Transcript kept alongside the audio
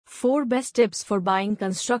4 best tips for buying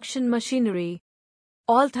construction machinery.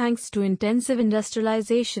 All thanks to intensive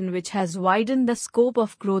industrialization, which has widened the scope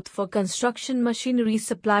of growth for construction machinery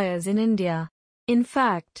suppliers in India. In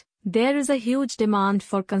fact, there is a huge demand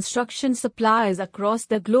for construction suppliers across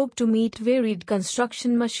the globe to meet varied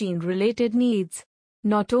construction machine-related needs.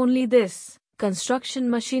 Not only this, construction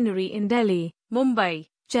machinery in Delhi, Mumbai,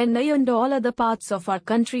 Chennai and all other parts of our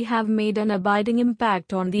country have made an abiding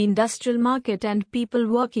impact on the industrial market and people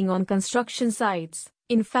working on construction sites,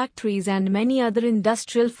 in factories and many other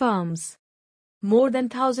industrial firms. More than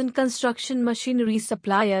 1,000 construction machinery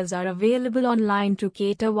suppliers are available online to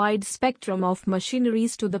cater a wide spectrum of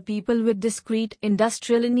machineries to the people with discrete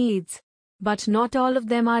industrial needs. But not all of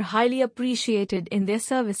them are highly appreciated in their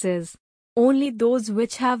services. Only those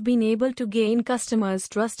which have been able to gain customers'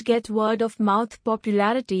 trust get word-of-mouth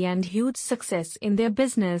popularity and huge success in their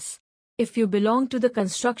business. If you belong to the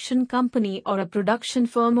construction company or a production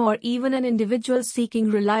firm or even an individual seeking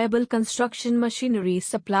reliable construction machinery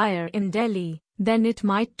supplier in Delhi, then it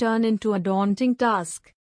might turn into a daunting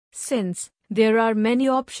task. Since there are many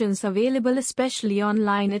options available, especially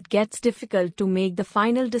online, it gets difficult to make the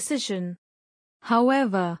final decision.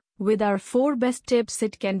 However, with our 4 best tips,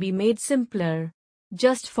 it can be made simpler.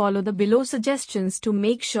 Just follow the below suggestions to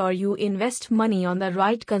make sure you invest money on the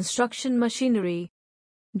right construction machinery.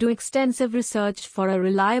 Do extensive research for a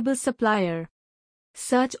reliable supplier.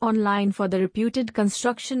 Search online for the reputed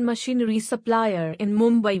construction machinery supplier in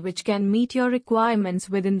Mumbai which can meet your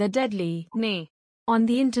requirements within the Delhi. On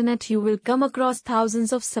the internet you will come across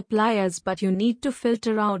thousands of suppliers, but you need to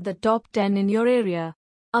filter out the top 10 in your area.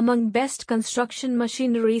 Among best construction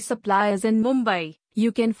machinery suppliers in Mumbai,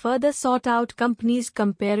 you can further sort out companies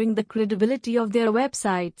comparing the credibility of their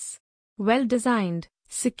websites. Well-designed,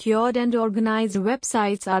 secured and organized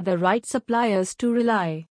websites are the right suppliers to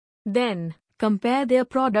rely. Then, compare their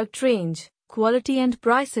product range, quality and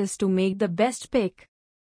prices to make the best pick.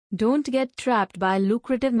 Don't get trapped by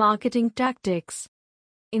lucrative marketing tactics.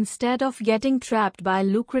 Instead of getting trapped by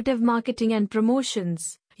lucrative marketing and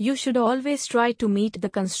promotions, you should always try to meet the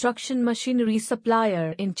construction machinery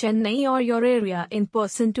supplier in Chennai or your area in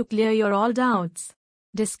person to clear your all doubts.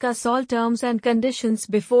 Discuss all terms and conditions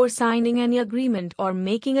before signing any agreement or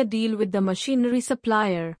making a deal with the machinery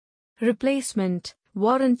supplier. Replacement,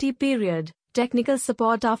 warranty period, technical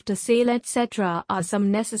support after sale, etc. are some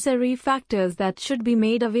necessary factors that should be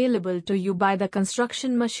made available to you by the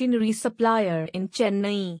construction machinery supplier in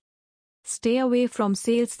Chennai. Stay away from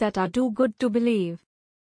sales that are too good to believe.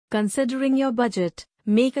 Considering your budget,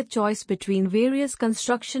 make a choice between various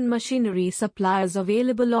construction machinery suppliers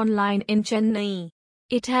available online in Chennai.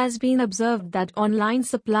 It has been observed that online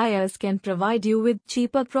suppliers can provide you with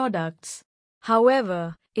cheaper products.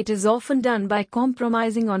 However, it is often done by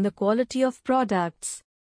compromising on the quality of products.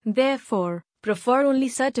 Therefore, prefer only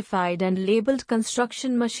certified and labeled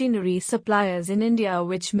construction machinery suppliers in India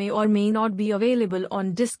which may or may not be available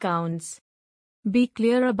on discounts. Be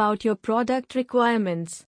clear about your product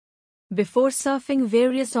requirements. Before surfing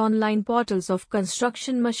various online portals of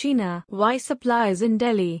construction machinery suppliers in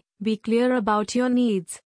Delhi, be clear about your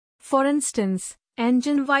needs. For instance,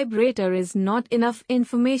 engine vibrator is not enough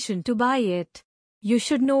information to buy it. You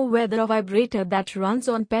should know whether a vibrator that runs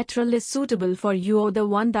on petrol is suitable for you or the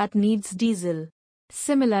one that needs diesel.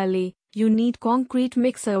 Similarly, you need concrete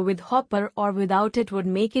mixer with hopper or without it would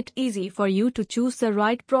make it easy for you to choose the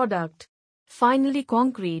right product. Finally,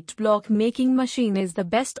 concrete block making machine is the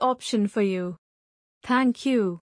best option for you. Thank you.